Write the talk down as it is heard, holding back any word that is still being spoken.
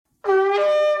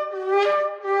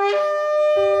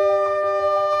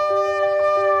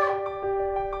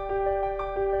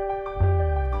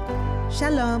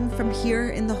Shalom from here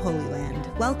in the Holy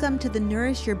Land. Welcome to the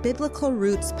Nourish Your Biblical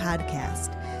Roots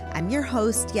podcast. I'm your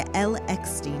host, Yael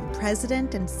Eckstein,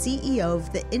 President and CEO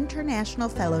of the International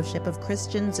Fellowship of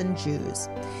Christians and Jews.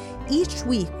 Each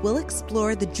week, we'll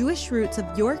explore the Jewish roots of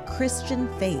your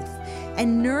Christian faith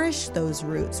and nourish those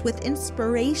roots with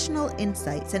inspirational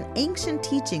insights and ancient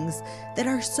teachings that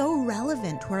are so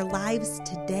relevant to our lives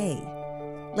today.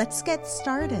 Let's get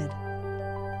started.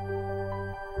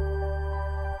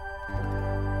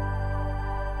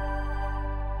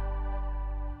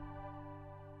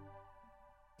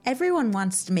 Everyone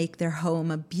wants to make their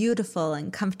home a beautiful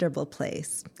and comfortable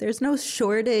place. There's no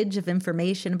shortage of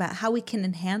information about how we can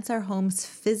enhance our homes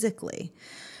physically.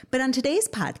 But on today's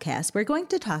podcast, we're going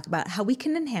to talk about how we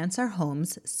can enhance our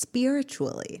homes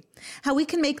spiritually, how we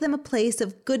can make them a place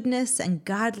of goodness and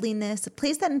godliness, a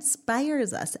place that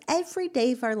inspires us every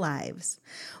day of our lives.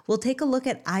 We'll take a look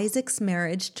at Isaac's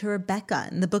marriage to Rebekah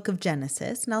in the book of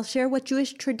Genesis, and I'll share what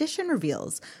Jewish tradition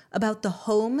reveals about the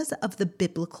homes of the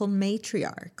biblical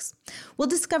matriarchs. We'll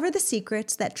discover the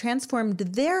secrets that transformed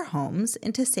their homes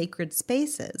into sacred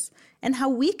spaces, and how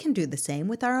we can do the same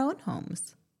with our own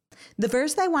homes. The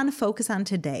verse I want to focus on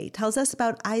today tells us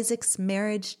about Isaac's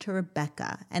marriage to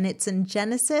Rebekah, and it's in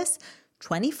Genesis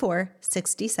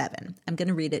 24:67. I'm going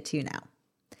to read it to you now.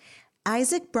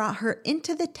 Isaac brought her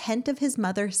into the tent of his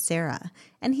mother Sarah,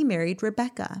 and he married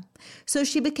Rebekah. So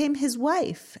she became his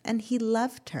wife, and he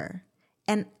loved her.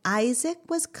 And Isaac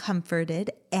was comforted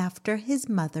after his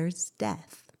mother's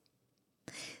death.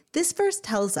 This verse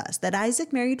tells us that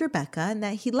Isaac married Rebekah and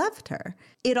that he loved her.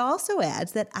 It also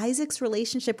adds that Isaac's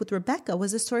relationship with Rebekah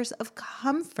was a source of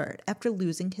comfort after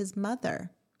losing his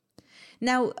mother.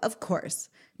 Now, of course,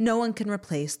 no one can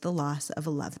replace the loss of a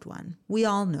loved one. We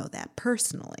all know that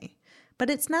personally. But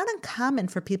it's not uncommon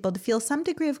for people to feel some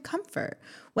degree of comfort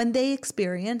when they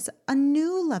experience a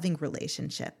new loving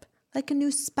relationship, like a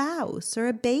new spouse or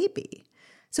a baby.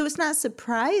 So it's not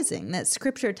surprising that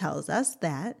Scripture tells us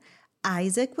that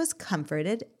Isaac was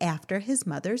comforted after his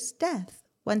mother's death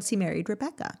once he married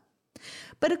Rebekah.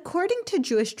 But according to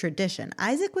Jewish tradition,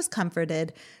 Isaac was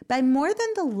comforted by more than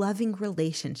the loving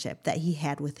relationship that he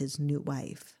had with his new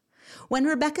wife. When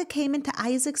Rebekah came into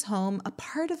Isaac's home, a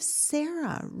part of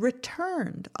Sarah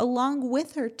returned along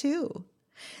with her too.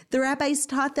 The rabbis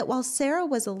taught that while Sarah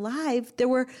was alive, there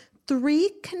were 3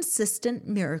 consistent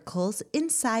miracles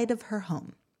inside of her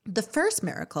home. The first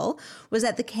miracle was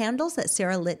that the candles that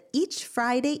Sarah lit each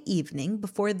Friday evening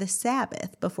before the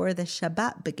Sabbath, before the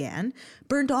Shabbat began,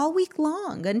 burned all week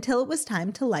long until it was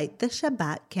time to light the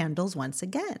Shabbat candles once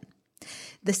again.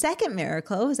 The second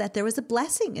miracle was that there was a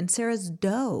blessing in Sarah's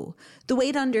dough. The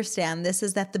way to understand this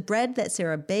is that the bread that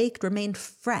Sarah baked remained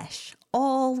fresh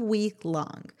all week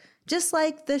long, just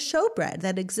like the showbread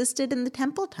that existed in the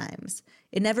temple times.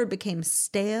 It never became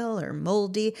stale or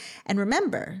moldy. And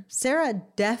remember, Sarah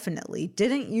definitely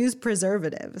didn't use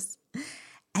preservatives.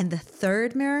 And the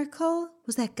third miracle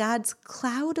was that God's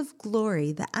cloud of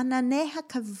glory, the Ananei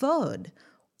HaKavod,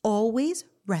 always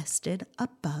rested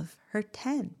above her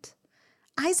tent.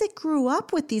 Isaac grew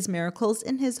up with these miracles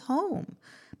in his home.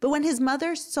 But when his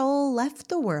mother's soul left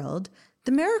the world,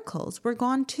 the miracles were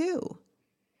gone too.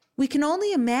 We can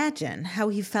only imagine how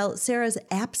he felt Sarah's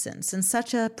absence in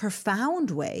such a profound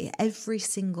way every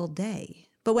single day.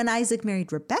 But when Isaac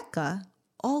married Rebekah,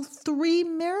 all 3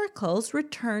 miracles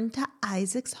returned to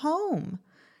Isaac's home.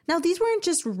 Now, these weren't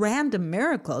just random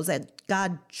miracles that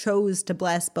God chose to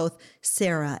bless both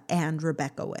Sarah and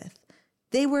Rebekah with.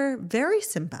 They were very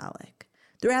symbolic.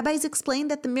 The rabbis explained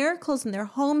that the miracles in their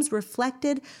homes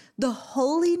reflected the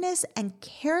holiness and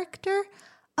character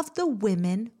of the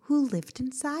women who lived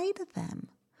inside of them.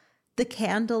 The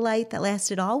candlelight that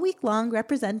lasted all week long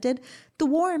represented the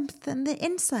warmth and the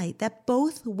insight that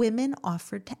both women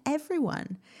offered to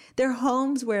everyone. Their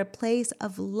homes were a place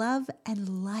of love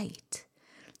and light.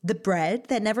 The bread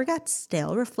that never got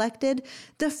stale reflected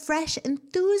the fresh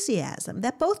enthusiasm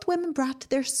that both women brought to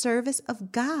their service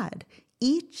of God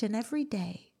each and every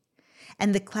day.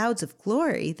 And the clouds of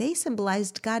glory, they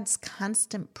symbolized God's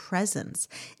constant presence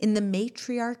in the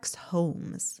matriarchs'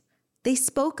 homes. They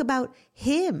spoke about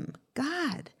Him,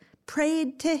 God,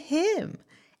 prayed to Him,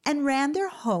 and ran their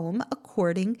home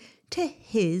according to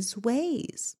His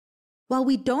ways. While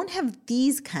we don't have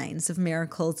these kinds of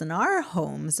miracles in our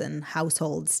homes and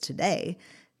households today,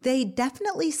 they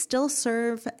definitely still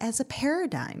serve as a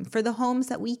paradigm for the homes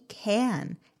that we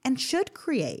can and should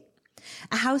create.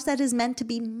 A house that is meant to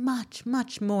be much,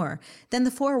 much more than the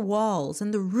 4 walls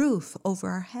and the roof over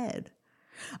our head.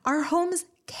 Our homes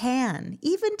can,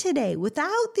 even today,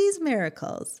 without these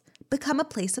miracles, become a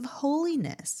place of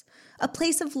holiness, a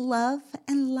place of love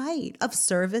and light, of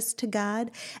service to God,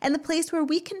 and the place where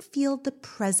we can feel the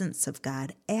presence of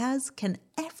God, as can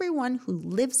everyone who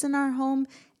lives in our home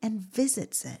and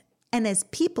visits it. And as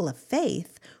people of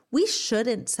faith, we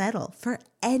shouldn't settle for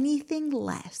anything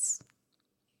less.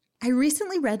 I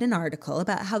recently read an article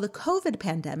about how the COVID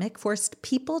pandemic forced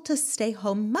people to stay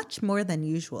home much more than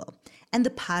usual, and the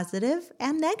positive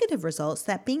and negative results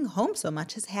that being home so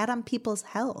much has had on people's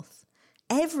health.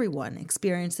 Everyone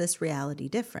experienced this reality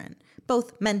different,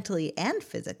 both mentally and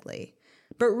physically.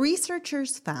 But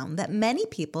researchers found that many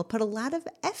people put a lot of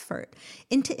effort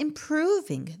into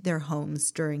improving their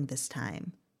homes during this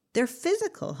time. Their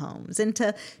physical homes,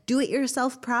 into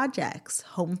do-it-yourself projects,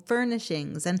 home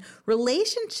furnishings, and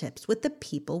relationships with the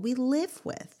people we live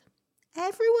with.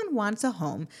 Everyone wants a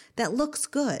home that looks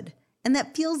good and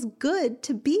that feels good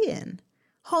to be in.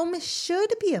 Home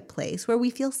should be a place where we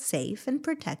feel safe and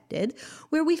protected,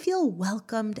 where we feel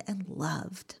welcomed and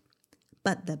loved.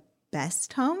 But the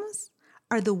best homes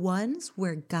are the ones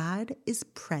where God is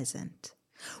present,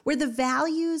 where the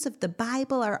values of the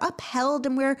Bible are upheld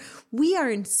and where we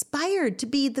are inspired to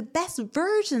be the best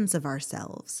versions of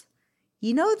ourselves.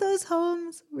 You know those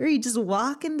homes where you just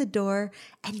walk in the door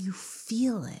and you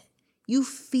feel it. You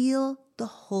feel the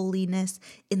holiness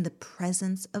in the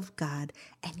presence of God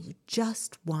and you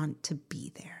just want to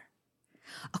be there.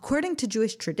 According to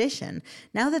Jewish tradition,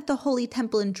 now that the Holy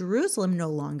Temple in Jerusalem no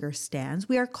longer stands,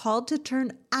 we are called to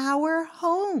turn our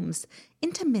homes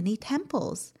into mini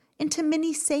temples, into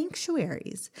mini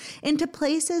sanctuaries, into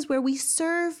places where we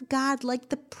serve God like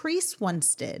the priests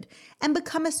once did and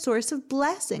become a source of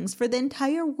blessings for the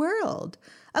entire world,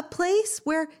 a place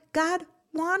where God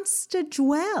wants to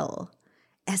dwell.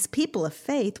 As people of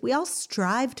faith, we all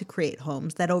strive to create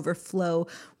homes that overflow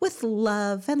with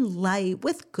love and light,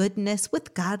 with goodness,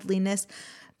 with godliness.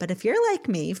 But if you're like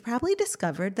me, you've probably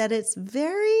discovered that it's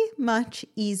very much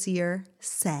easier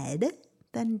said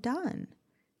than done.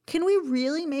 Can we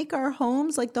really make our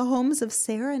homes like the homes of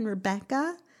Sarah and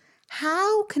Rebekah?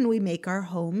 How can we make our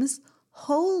homes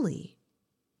holy?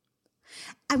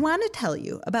 I want to tell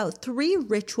you about 3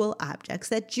 ritual objects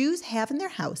that Jews have in their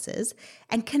houses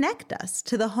and connect us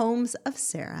to the homes of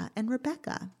Sarah and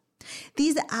Rebekah.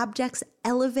 These objects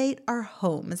elevate our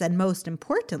homes, and most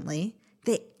importantly,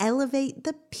 they elevate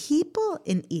the people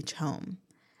in each home.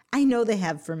 I know they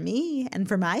have for me and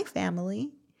for my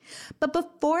family. But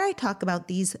before I talk about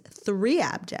these 3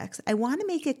 objects, I want to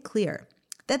make it clear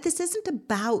that this isn't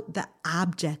about the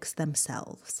objects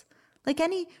themselves. Like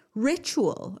any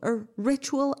ritual or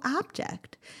ritual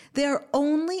object, they are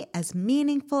only as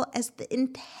meaningful as the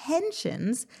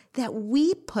intentions that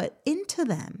we put into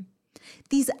them.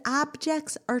 These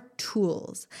objects are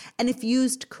tools, and if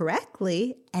used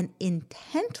correctly and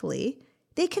intently,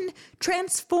 they can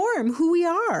transform who we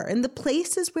are and the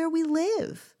places where we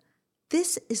live.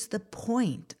 This is the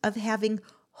point of having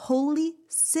holy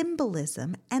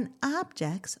symbolism and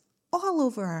objects all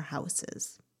over our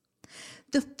houses.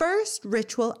 The first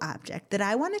ritual object that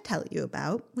I want to tell you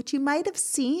about, which you might have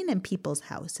seen in people's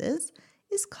houses,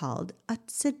 is called a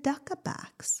tzedakah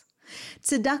box.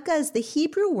 Tzedakah is the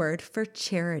Hebrew word for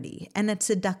charity, and a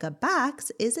tzedakah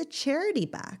box is a charity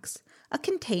box, a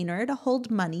container to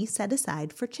hold money set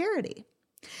aside for charity.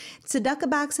 Tzedakah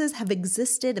boxes have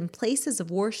existed in places of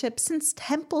worship since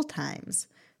temple times.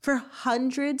 For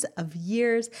hundreds of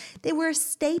years, they were a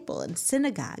staple in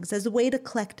synagogues as a way to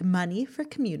collect money for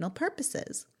communal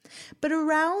purposes. But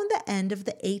around the end of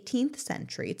the 18th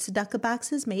century, tzedakah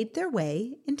boxes made their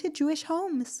way into Jewish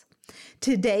homes.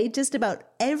 Today, just about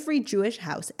every Jewish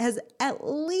house has at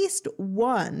least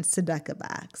one tzedakah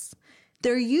box.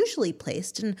 They're usually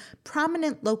placed in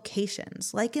prominent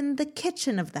locations, like in the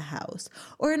kitchen of the house,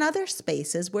 or in other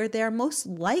spaces where they are most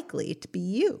likely to be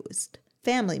used.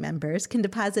 Family members can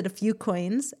deposit a few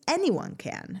coins, anyone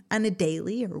can, on a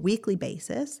daily or weekly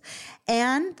basis.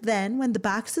 And then when the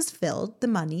box is filled, the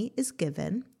money is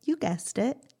given, you guessed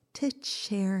it, to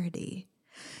charity.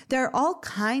 There are all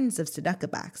kinds of tzedakah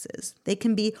boxes. They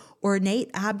can be ornate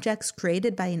objects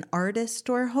created by an artist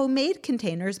or homemade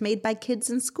containers made by kids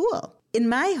in school. In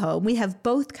my home, we have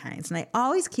both kinds, and I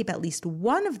always keep at least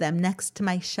one of them next to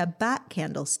my Shabbat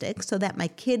candlestick so that my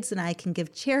kids and I can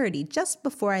give charity just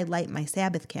before I light my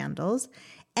Sabbath candles.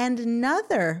 And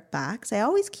another box I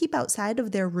always keep outside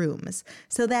of their rooms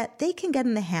so that they can get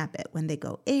in the habit when they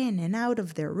go in and out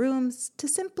of their rooms to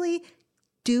simply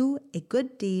do a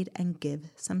good deed and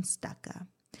give some tzedakah.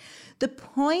 The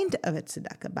point of a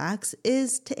tzedakah box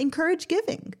is to encourage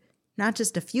giving, not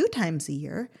just a few times a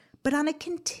year, but on a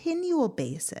continual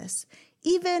basis,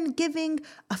 even giving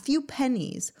a few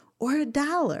pennies or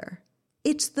 $1.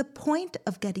 It's the point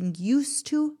of getting used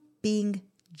to being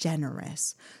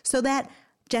generous, so that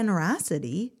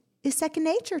generosity is second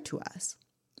nature to us.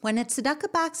 When a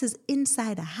tzedakah box is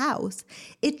inside a house,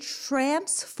 it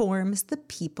transforms the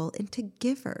people into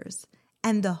givers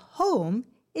and the home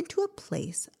into a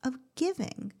place of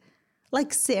giving.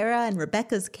 Like Sarah and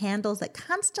Rebekah's candles that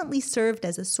constantly served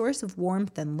as a source of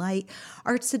warmth and light,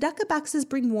 our tzedakah boxes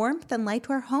bring warmth and light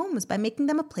to our homes by making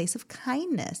them a place of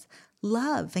kindness,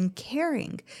 love, and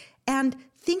caring, and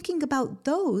thinking about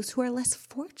those who are less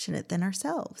fortunate than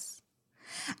ourselves.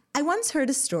 I once heard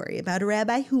a story about a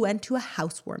rabbi who went to a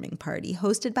housewarming party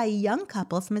hosted by a young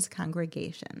couple from his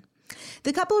congregation.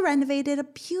 The couple renovated a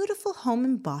beautiful home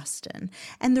in Boston,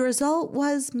 and the result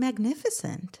was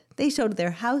magnificent. They showed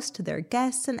their house to their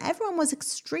guests, and everyone was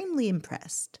extremely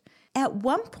impressed. At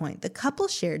one point, the couple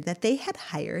shared that they had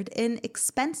hired an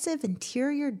expensive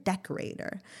interior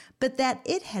decorator, but that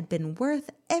it had been worth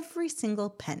every single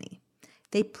penny.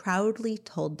 They proudly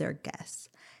told their guests,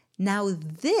 "Now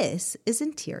this is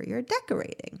interior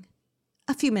decorating."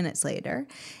 A few minutes later,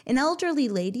 an elderly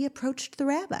lady approached the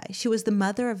rabbi. She was the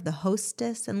mother of the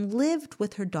hostess and lived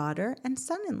with her daughter and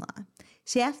son-in-law.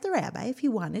 She asked the rabbi if he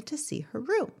wanted to see her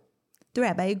room. The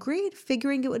rabbi agreed,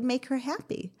 figuring it would make her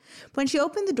happy. When she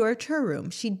opened the door to her room,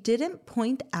 she didn't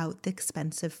point out the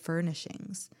expensive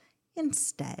furnishings.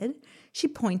 Instead, she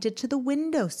pointed to the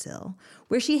windowsill,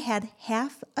 where she had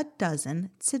half a dozen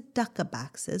tzedakah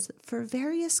boxes for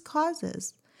various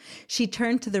causes. She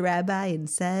turned to the rabbi and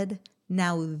said,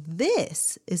 "Now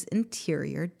this is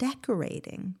interior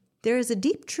decorating." There is a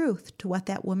deep truth to what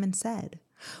that woman said.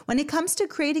 When it comes to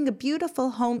creating a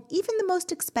beautiful home, even the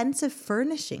most expensive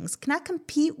furnishings cannot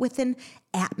compete with an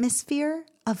atmosphere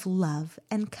of love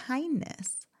and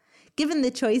kindness. Given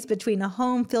the choice between a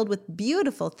home filled with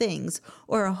beautiful things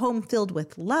or a home filled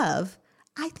with love,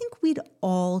 I think we'd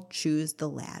all choose the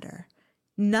latter.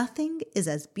 Nothing is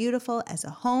as beautiful as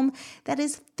a home that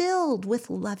is filled with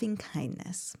loving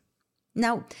kindness.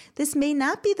 Now, this may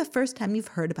not be the first time you've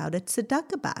heard about a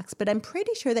tzedakah box, but I'm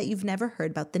pretty sure that you've never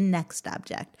heard about the next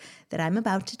object that I'm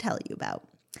about to tell you about.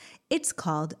 It's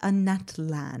called a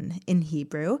natlan in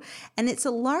Hebrew, and it's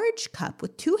a large cup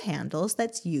with two handles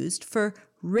that's used for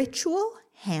ritual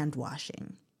hand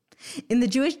washing. In the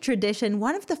Jewish tradition,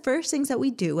 one of the first things that we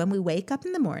do when we wake up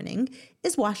in the morning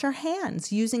is wash our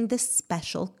hands using this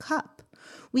special cup.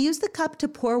 We use the cup to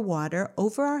pour water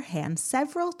over our hands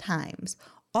several times,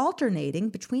 alternating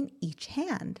between each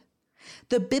hand.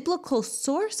 The biblical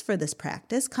source for this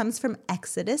practice comes from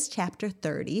Exodus chapter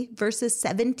 30, verses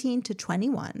 17 to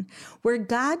 21, where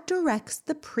God directs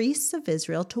the priests of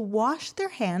Israel to wash their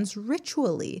hands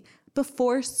ritually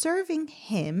before serving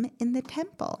him in the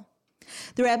temple.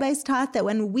 The rabbis taught that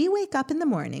when we wake up in the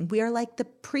morning, we are like the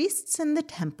priests in the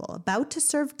temple about to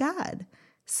serve God.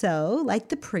 So, like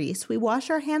the priests, we wash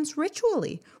our hands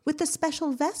ritually with a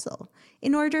special vessel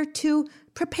in order to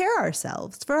prepare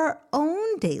ourselves for our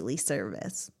own daily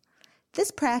service. This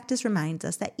practice reminds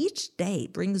us that each day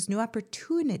brings new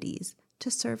opportunities to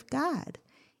serve God.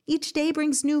 Each day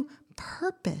brings new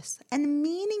purpose and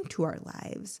meaning to our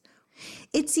lives.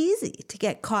 It's easy to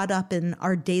get caught up in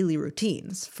our daily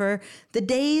routines, for the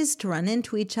days to run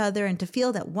into each other and to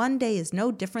feel that one day is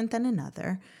no different than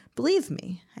another. Believe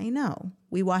me, I know.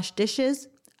 We wash dishes,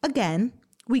 again.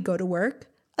 We go to work,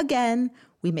 again.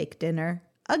 We make dinner,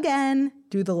 again.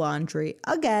 Do the laundry,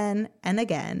 again and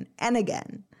again and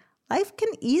again. Life can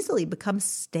easily become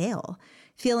stale,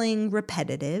 feeling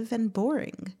repetitive and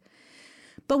boring.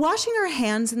 But washing our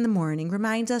hands in the morning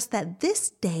reminds us that this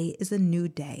day is a new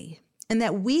day and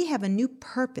that we have a new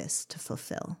purpose to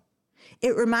fulfill.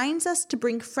 It reminds us to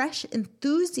bring fresh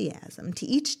enthusiasm to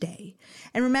each day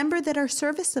and remember that our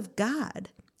service of God,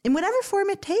 in whatever form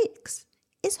it takes,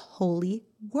 is holy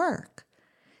work.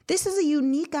 This is a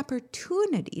unique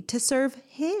opportunity to serve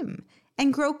Him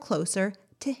and grow closer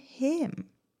to Him.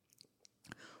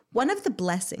 One of the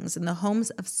blessings in the homes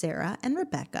of Sarah and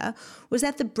Rebekah was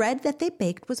that the bread that they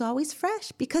baked was always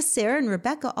fresh because Sarah and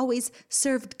Rebekah always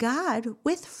served God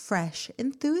with fresh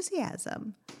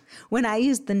enthusiasm. When I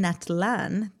used the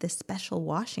natlan, this special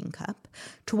washing cup,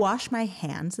 to wash my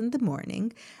hands in the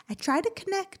morning, I try to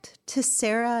connect to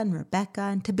Sarah and Rebekah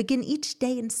and to begin each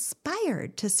day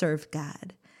inspired to serve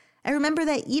God. I remember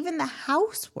that even the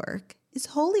housework is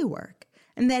holy work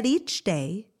and that each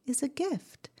day is a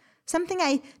gift. Something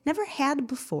I never had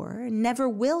before and never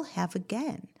will have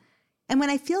again. And when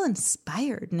I feel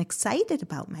inspired and excited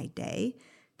about my day,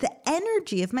 the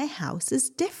energy of my house is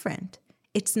different.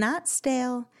 It's not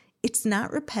stale, it's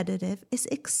not repetitive, it's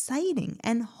exciting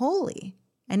and holy.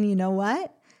 And you know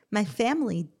what? My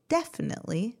family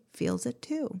definitely feels it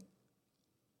too.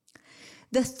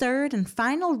 The third and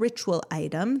final ritual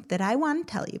item that I want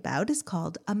to tell you about is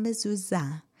called a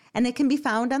mezuzah, and it can be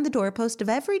found on the doorpost of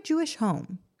every Jewish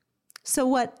home. So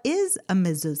what is a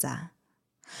mezuzah?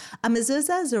 A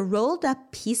mezuzah is a rolled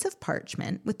up piece of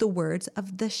parchment with the words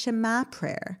of the Shema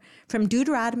prayer from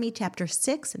Deuteronomy chapter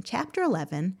 6 and chapter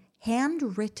 11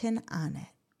 handwritten on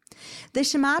it. The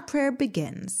Shema prayer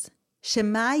begins,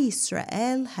 Shema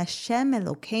Yisrael, Hashem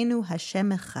Elokeinu,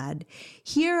 Hashem Echad.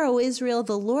 Hear, O Israel,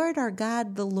 the Lord our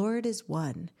God, the Lord is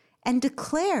one, and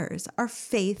declares our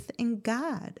faith in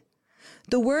God.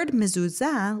 The word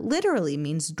mezuzah literally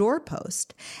means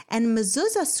doorpost, and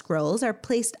mezuzah scrolls are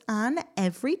placed on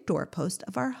every doorpost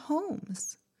of our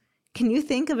homes. Can you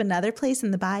think of another place in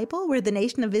the Bible where the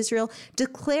nation of Israel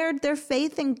declared their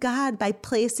faith in God by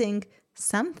placing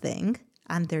something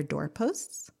on their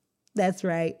doorposts? That's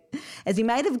right. As you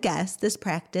might have guessed, this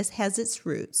practice has its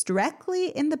roots directly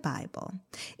in the Bible,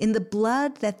 in the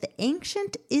blood that the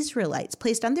ancient Israelites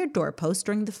placed on their doorposts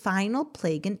during the final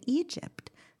plague in Egypt,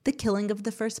 the killing of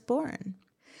the firstborn.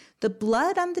 The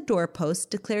blood on the doorposts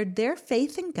declared their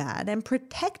faith in God and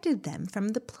protected them from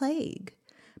the plague.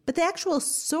 But the actual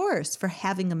source for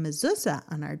having a mezuzah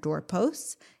on our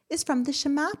doorposts is from the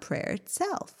Shema prayer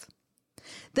itself.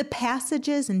 The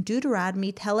passages in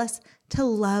Deuteronomy tell us to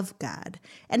love God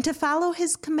and to follow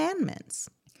his commandments.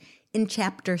 In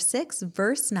chapter 6,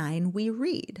 verse 9, we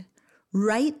read,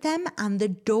 "Write them on the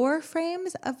door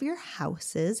frames of your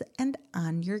houses and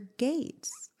on your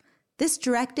gates." This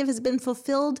directive has been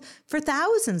fulfilled for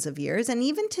thousands of years, and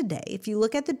even today, if you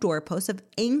look at the doorposts of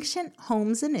ancient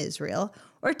homes in Israel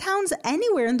or towns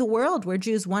anywhere in the world where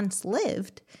Jews once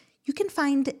lived, you can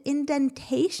find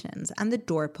indentations on the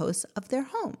doorposts of their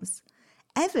homes,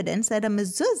 evidence that a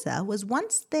mezuzah was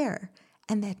once there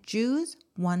and that Jews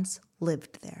once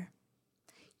lived there.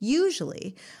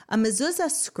 Usually, a mezuzah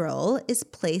scroll is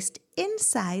placed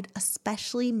inside a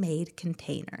specially made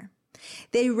container.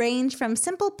 They range from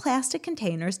simple plastic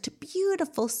containers to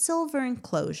beautiful silver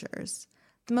enclosures.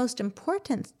 The most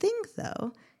important thing,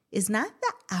 though, is not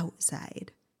the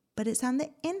outside, but it's on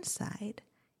the inside,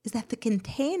 is that the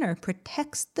container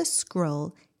protects the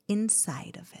scroll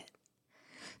inside of it.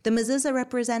 The mezuzah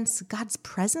represents God's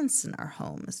presence in our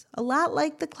homes, a lot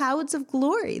like the clouds of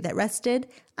glory that rested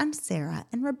on Sarah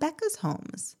and Rebekah's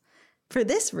homes. For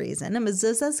this reason, a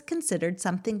mezuzah is considered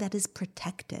something that is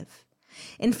protective.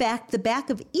 In fact, the back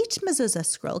of each mezuzah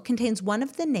scroll contains one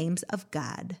of the names of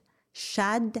God,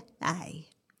 Shaddai.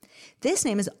 This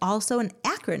name is also an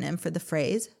acronym for the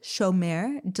phrase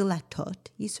Shomer Delatot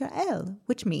Yisrael,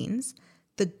 which means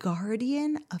the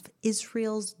guardian of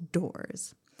Israel's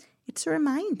doors. It's a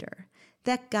reminder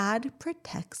that God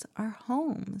protects our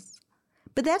homes.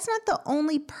 But that's not the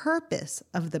only purpose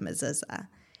of the mezuzah.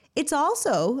 It's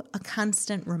also a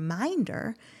constant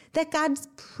reminder that God's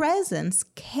presence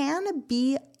can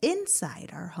be inside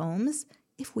our homes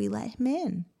if we let him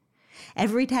in.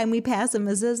 Every time we pass a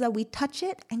mezuzah, we touch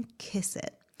it and kiss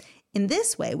it. In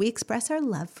this way, we express our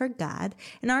love for God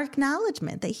and our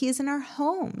acknowledgement that he is in our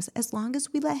homes as long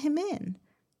as we let him in.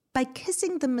 By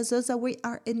kissing the mezuzah, we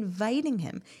are inviting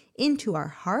him into our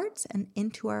hearts and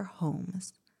into our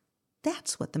homes.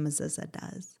 That's what the mezuzah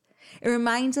does. It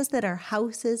reminds us that our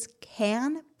houses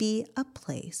can be a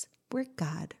place where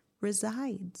God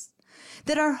resides.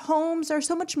 That our homes are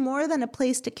so much more than a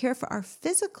place to care for our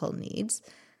physical needs.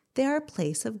 They are a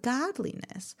place of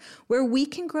godliness, where we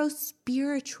can grow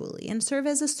spiritually and serve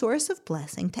as a source of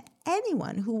blessing to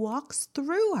anyone who walks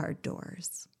through our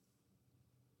doors.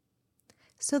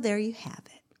 So there you have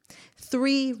it.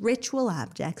 3 ritual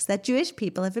objects that Jewish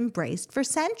people have embraced for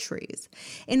centuries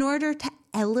in order to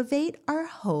elevate our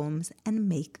homes and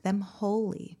make them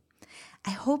holy. I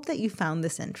hope that you found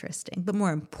this interesting, but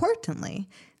more importantly,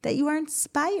 that you are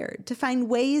inspired to find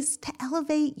ways to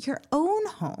elevate your own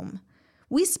home.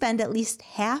 We spend at least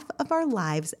half of our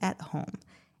lives at home,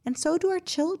 and so do our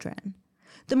children.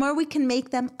 The more we can make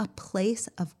them a place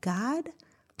of God,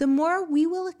 the more we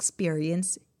will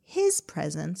experience his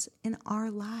presence in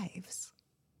our lives.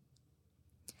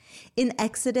 In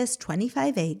Exodus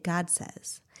 25:8, God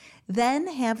says, "Then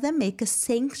have them make a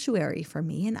sanctuary for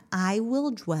me, and I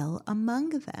will dwell among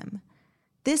them."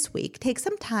 This week, take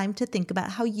some time to think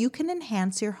about how you can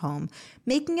enhance your home,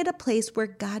 making it a place where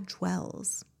God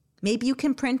dwells. Maybe you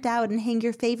can print out and hang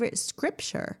your favorite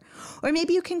scripture, or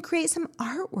maybe you can create some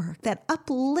artwork that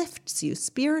uplifts you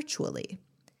spiritually.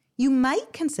 You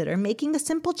might consider making a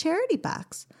simple charity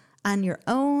box on your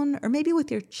own, or maybe with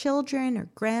your children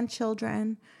or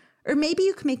grandchildren. Or maybe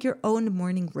you can make your own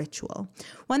morning ritual,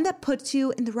 one that puts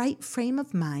you in the right frame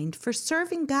of mind for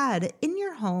serving God in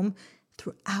your home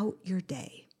throughout your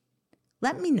day.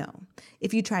 Let me know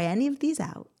if you try any of these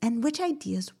out and which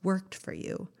ideas worked for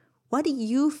you. What do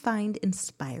you find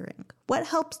inspiring? What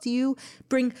helps you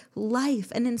bring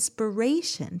life and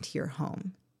inspiration to your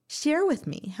home? Share with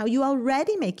me how you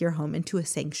already make your home into a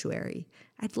sanctuary.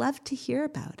 I'd love to hear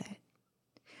about it.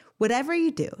 Whatever you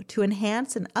do to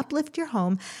enhance and uplift your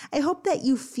home, I hope that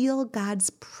you feel God's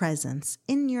presence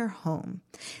in your home,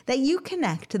 that you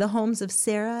connect to the homes of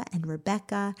Sarah and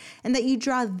Rebekah, and that you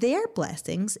draw their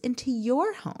blessings into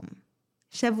your home.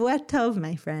 Shavua Tov,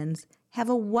 my friends. Have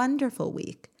a wonderful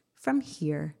week from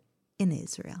here in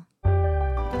Israel.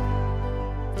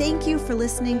 Thank you for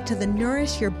listening to the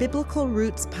Nourish Your Biblical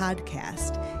Roots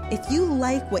podcast. If you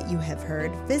like what you have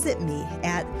heard, visit me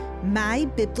at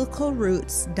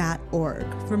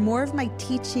mybiblicalroots.org for more of my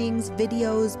teachings,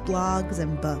 videos, blogs,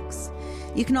 and books.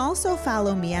 You can also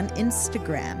follow me on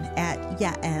Instagram at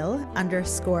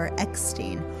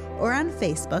Yael_Eckstein or on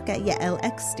Facebook at Yael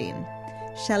Eckstein.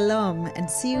 Shalom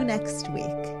and see you next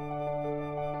week.